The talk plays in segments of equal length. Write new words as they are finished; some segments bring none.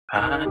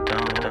I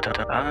don't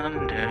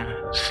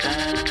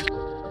understand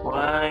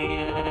why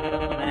you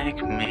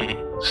make me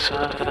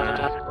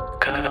suffer,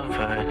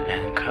 covered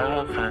in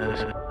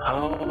covers.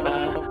 Hope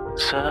I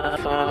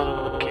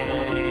suffocate.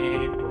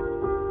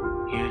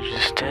 You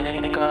just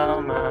take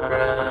all my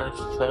breath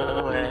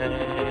away.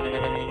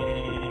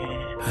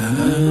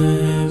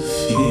 I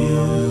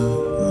feel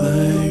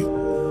like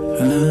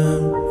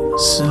I'm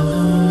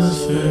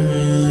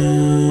suffering.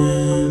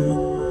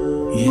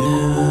 Yeah,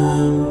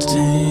 I'm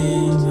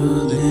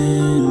tangled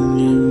in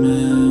your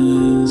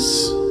mess.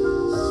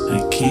 I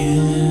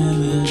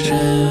can't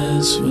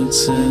address what's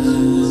said.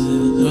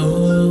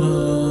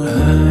 Oh, I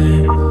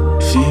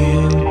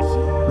feel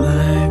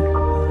like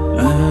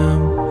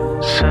I'm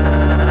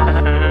suffering.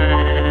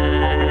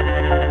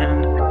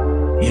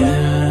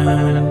 Yeah,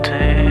 I'm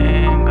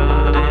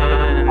tangled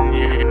in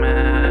your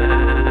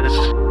mess.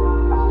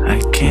 I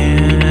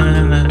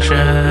can't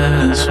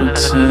address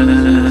what's said.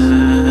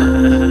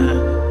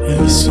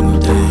 Every single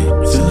day,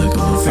 I feel like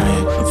I'm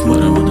afraid of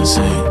what I wanna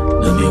say.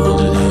 Let me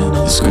hold it in,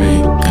 it's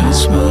great. Got a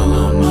smile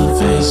on my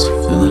face,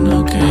 feeling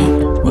okay.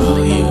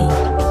 While you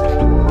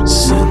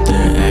sit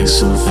there, act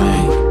so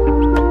fake.